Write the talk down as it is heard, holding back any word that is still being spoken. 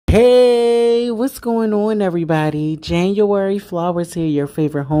Hey, what's going on, everybody? January Flowers here, your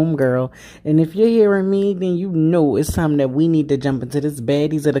favorite homegirl. And if you're hearing me, then you know it's time that we need to jump into this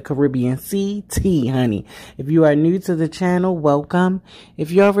Baddies of the Caribbean Sea tea, honey. If you are new to the channel, welcome. If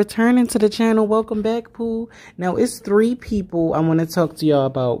you are returning to the channel, welcome back, Pooh. Now, it's 3 people I want to talk to y'all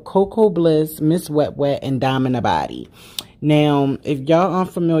about: Coco Bliss, Miss Wet Wet, and Diamond a Body. Now, if y'all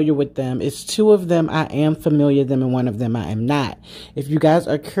aren't familiar with them, it's 2 of them I am familiar with them and 1 of them I am not. If you guys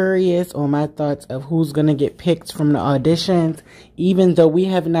are curious on my thoughts of who's going to get picked from the auditions, even though we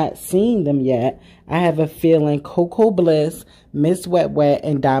have not seen them yet, I have a feeling Coco Bliss, Miss Wet Wet,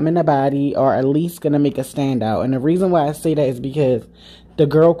 and Diamond a Body are at least going to make a standout. And the reason why I say that is because the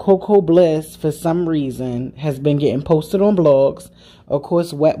girl Coco Bliss, for some reason, has been getting posted on blogs. Of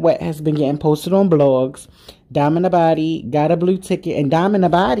course, Wet Wet has been getting posted on blogs. Diamond a Body got a blue ticket, and Diamond a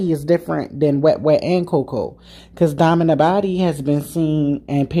Body is different than Wet Wet and Coco, because Diamond a Body has been seen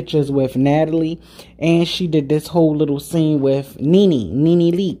in pictures with Natalie, and she did this whole little scene with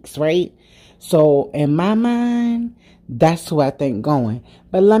Nene Leakes, right? So in my mind, that's who I think going.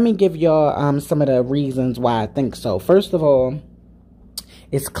 But let me give y'all some of the reasons why I think so. First of all,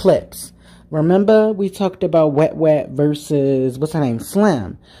 it's clips. Remember, we talked about Wet Wet versus, what's her name,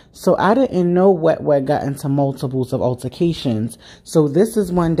 Slim. So I didn't know Wet Wet got into multiples of altercations. So this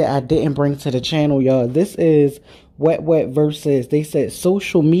is one that I didn't bring to the channel, y'all. This is Wet Wet versus, they said,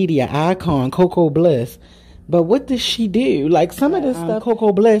 social media icon Coco Bliss. But what does she do? Like, some of this stuff,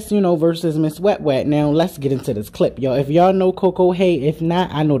 Coco Bliss, you know, versus Miss Wet Wet. Now, let's get into this clip, y'all. If y'all know Coco, hey. If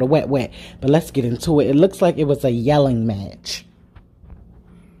not, I know the Wet Wet. But let's get into it. It looks like it was a yelling match.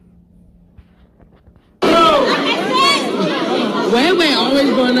 Wet Wet always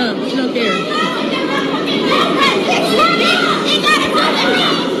going up. She don't care.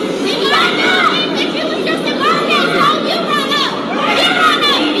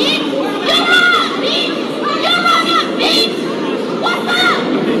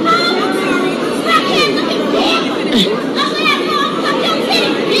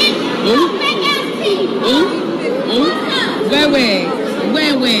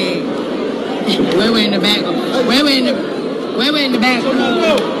 Wet Wet in the back. Wet Wet in the back. Y'all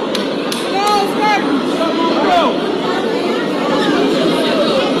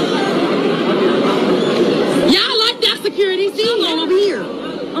like that security? See y'all over here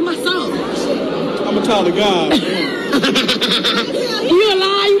on my soul. I'm a child of God. You a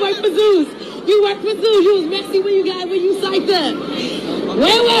lie? You work for Zeus. You work for Zeus. You was messy when you psyched up.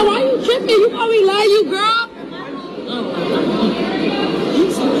 Wait, why you tripping? You probably lie, you girl.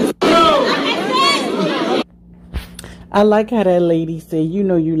 I like how that lady said, you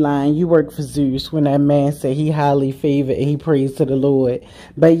know you lying, you work for Zeus, when that man said he highly favored and he prays to the Lord.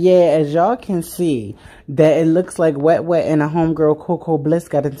 But yeah, as y'all can see, that it looks like Wet Wet and a homegirl Coco Bliss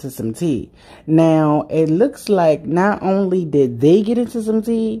got into some tea. Now, it looks like not only did they get into some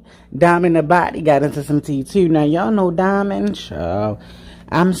tea, Diamond a Body got into some tea too. Now, y'all know Diamond,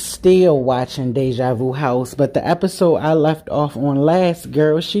 I'm still watching Deja Vu House, but the episode I left off on last,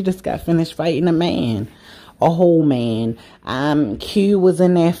 girl, she just got finished fighting a man. A whole man. Q was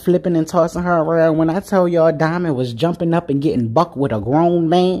in there flipping and tossing her around. When I tell y'all, Diamond was jumping up and getting bucked with a grown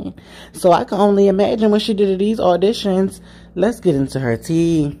man. So I can only imagine what she did at these auditions. Let's get into her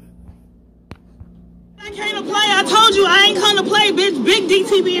tea. I came to play. I told you I ain't come to play, bitch. Big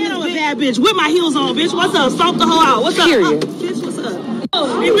DTB in this bad bitch. With my heels on, bitch. What's up? Stomp the hoe out. What's up? Period. Bitch, what's up?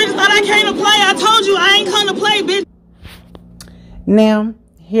 Oh, you bitch thought I came to play. I told you I ain't come to play, bitch. Now,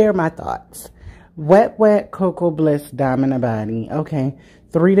 here are my thoughts. Wet Wet, Coco Bliss, Diamond a Body. Okay,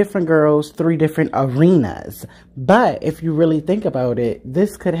 3 different girls, 3 different arenas. But if you really think about it,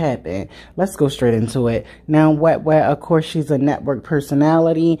 this could happen. Let's go straight into it. Now, Wet Wet, of course, she's a network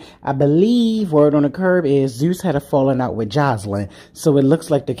personality. I believe, word on the curb is, Zeus had a falling out with Jocelyn. So it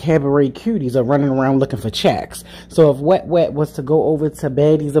looks like the cabaret cuties are running around looking for checks. So if Wet Wet was to go over to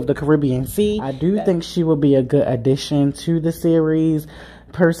Baddies of the Caribbean Sea, I do think she would be a good addition to the series,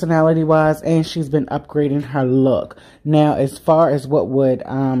 personality wise, and she's been upgrading her look. Now, as far as what would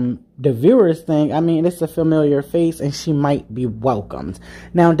the viewers think, I mean, it's a familiar face and she might be welcomed.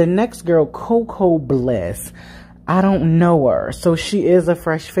 Now, the next girl, Coco Bliss, I don't know her, so she is a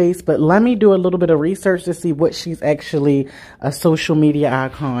fresh face, but let me do a little bit of research to see what she's actually a social media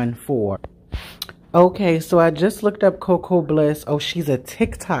icon for. Okay, so I just looked up Coco Bliss. Oh, she's a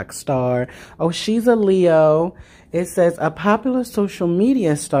TikTok star. Oh, she's a Leo. It says a popular social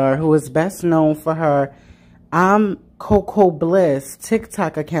media star who is best known for her Coco Bliss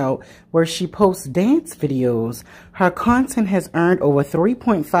TikTok account where she posts dance videos. Her content has earned over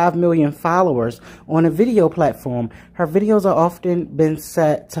 3.5 million followers on a video platform. Her videos are often been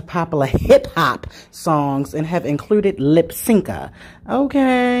set to popular hip-hop songs and have included lip syncer.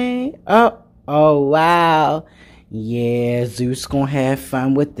 Okay. Oh, wow. Yeah, Zeus gonna have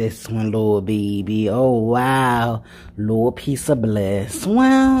fun with this one, little baby. Oh, wow. Little piece of bliss.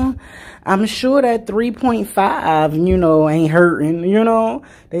 Well, I'm sure that 3.5, you know, ain't hurting, you know.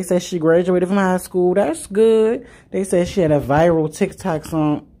 They said she graduated from high school. That's good. They said she had a viral TikTok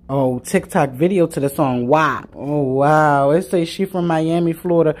song. Oh, TikTok video to the song WAP. Oh, wow. It says she from Miami,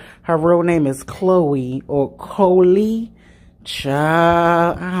 Florida. Her real name is Chloe or Coley.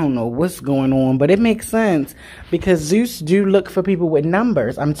 Child, I don't know what's going on, but it makes sense because Zeus do look for people with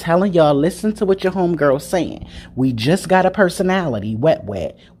numbers. I'm telling y'all, listen to what your homegirl's saying. We just got a personality, wet.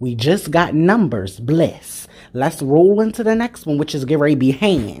 We just got numbers, bliss. Let's roll into the next one, which is get ready to be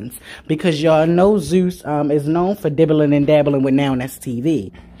hands, because y'all know Zeus is known for dibbling and dabbling with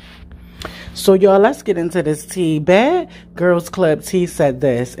NOWTHATSTV. So, y'all, let's get into this tea. Bad Girls Club T said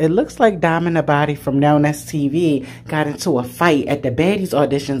this. It looks like Diamond the Body from NOWTHATSTV got into a fight at the Baddies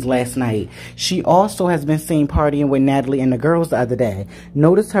auditions last night. She also has been seen partying with Natalie and the girls the other day.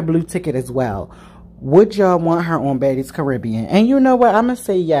 Notice her blue ticket as well. Would y'all want her on Baddies Caribbean? And you know what? I'm going to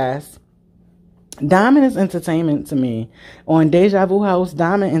say yes. Diamond is entertainment to me. On Deja Vu House,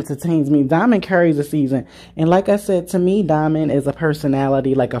 Diamond entertains me. Diamond carries a season. And like I said, to me, Diamond is a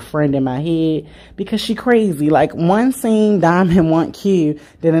personality, like a friend in my head, because she crazy. Like, one scene, Diamond want Q.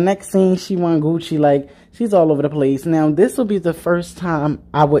 Then the next scene, she want Gucci. Like, she's all over the place. Now, this will be the first time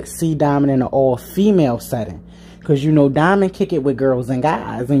I would see Diamond in an all-female setting. Because, you know, Diamond kick it with girls and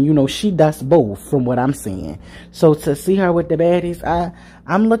guys. And, you know, she does both from what I'm seeing. So, to see her with the baddies,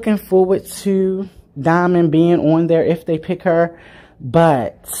 I'm looking forward to Diamond being on there if they pick her.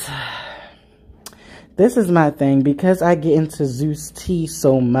 But this is my thing. Because I get into Zeus T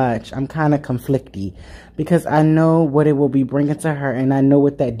so much, I'm kind of conflicty. Because I know what it will be bringing to her. And I know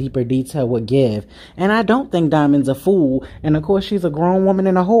what that deeper detail would give. And I don't think Diamond's a fool. And, of course, she's a grown woman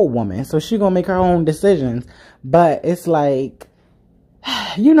and a whole woman. So, she's going to make her own decisions. But it's like,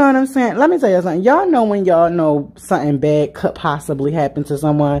 you know what I'm saying? Let me tell you something. Y'all know when y'all know something bad could possibly happen to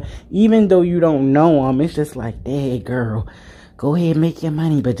someone. Even though you don't know them. It's just like, hey, girl, go ahead and make your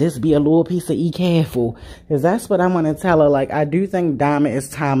money. But just be a little piece of careful. Because that's what I'm going to tell her. Like, I do think Diamond is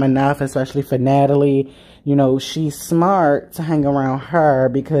time enough. Especially for Natalie. You know, she's smart to hang around her.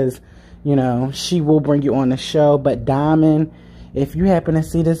 Because, you know, she will bring you on the show. But Diamond, if you happen to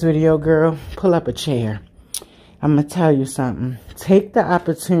see this video, girl, pull up a chair. I'm going to tell you something. Take the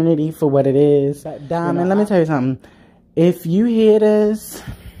opportunity for what it is. Diamond, let me tell you something. If you hear this,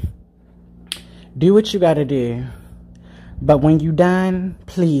 do what you got to do. But when you done,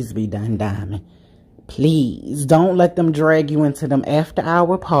 please be done, Diamond. Please. Don't let them drag you into them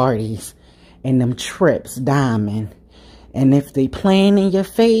after-hour parties and them trips, Diamond. And if they playing in your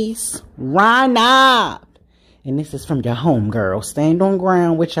face, run up. And this is from your homegirl. Stand on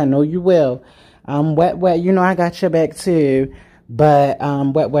ground, which I know you will. Wet, you know I got your back too. But,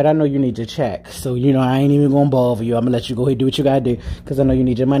 wet, I know you need your check. So, you know, I ain't even gonna bother you. I'm gonna let you go ahead and do what you gotta do. Because I know you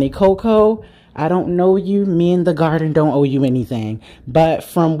need your money. Coco, I don't know you. Me and the garden don't owe you anything. But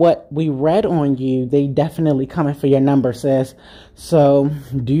from what we read on you, they definitely coming for your number, sis. So,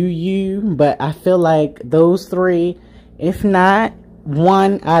 do you. But I feel like those three, if not,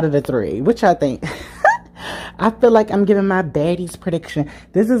 1 out of the 3. Which I think... I feel like I'm giving my baddies prediction.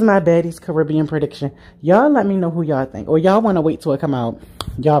 This is my baddies Caribbean prediction. Y'all let me know who y'all think. Or y'all want to wait till it come out.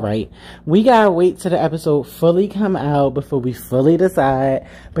 Y'all right. We got to wait till the episode fully come out before we fully decide.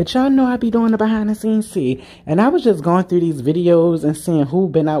 But y'all know I be doing the behind the scenes tea. And I was just going through these videos and seeing who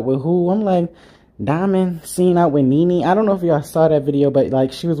been out with who. I'm like, Diamond seen out with Nene. I don't know if y'all saw that video, but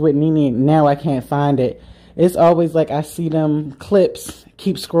like she was with Nene. Now I can't find it. It's always like I see them clips,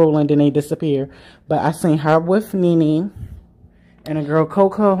 keep scrolling, then they disappear. But I seen her with Nene and a girl,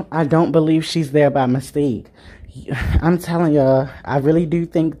 Coco. I don't believe she's there by mistake. I'm telling y'all, I really do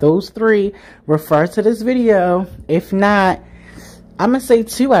think those 3 refer to this video. If not, I'm going to say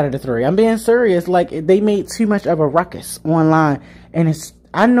 2 out of the 3. I'm being serious. Like, they made too much of a ruckus online. And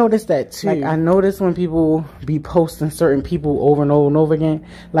I noticed that too. Like, I noticed when people be posting certain people over and over and over again.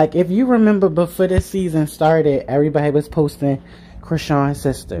 Like, if you remember before this season started, everybody was posting Krishan's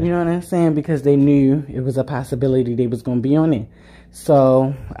sister. You know what I'm saying? Because they knew it was a possibility they was going to be on it.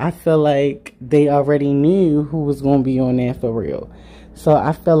 So, I feel like they already knew who was going to be on there for real. So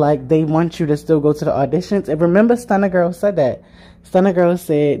I feel like they want you to still go to the auditions. And remember, Stunner Girl said that. Stunner Girl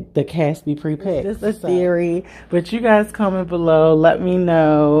said the cast be pre-picked. It's just a theory. But you guys comment below. Let me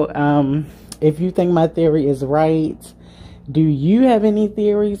know if you think my theory is right. Do you have any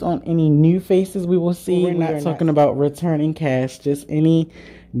theories on any new faces we will see? We're not talking about returning cast. Just any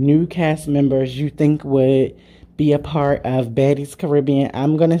new cast members you think would be a part of Baddies Caribbean.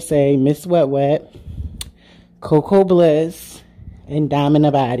 I'm going to say Miss Wet Wet, Coco Bliss, and Diamond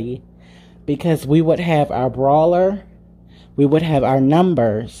the Body. Because we would have our brawler, we would have our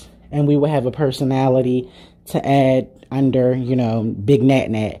numbers, and we would have a personality to add under, you know, Big Nat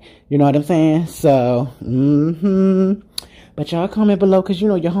Nat. You know what I'm saying? So, But y'all comment below because you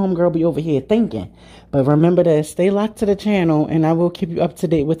know your homegirl be over here thinking. But remember this, stay locked to the channel and I will keep you up to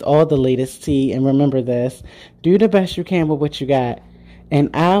date with all the latest tea. And remember this, do the best you can with what you got.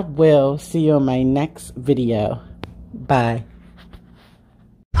 And I will see you in my next video. Bye.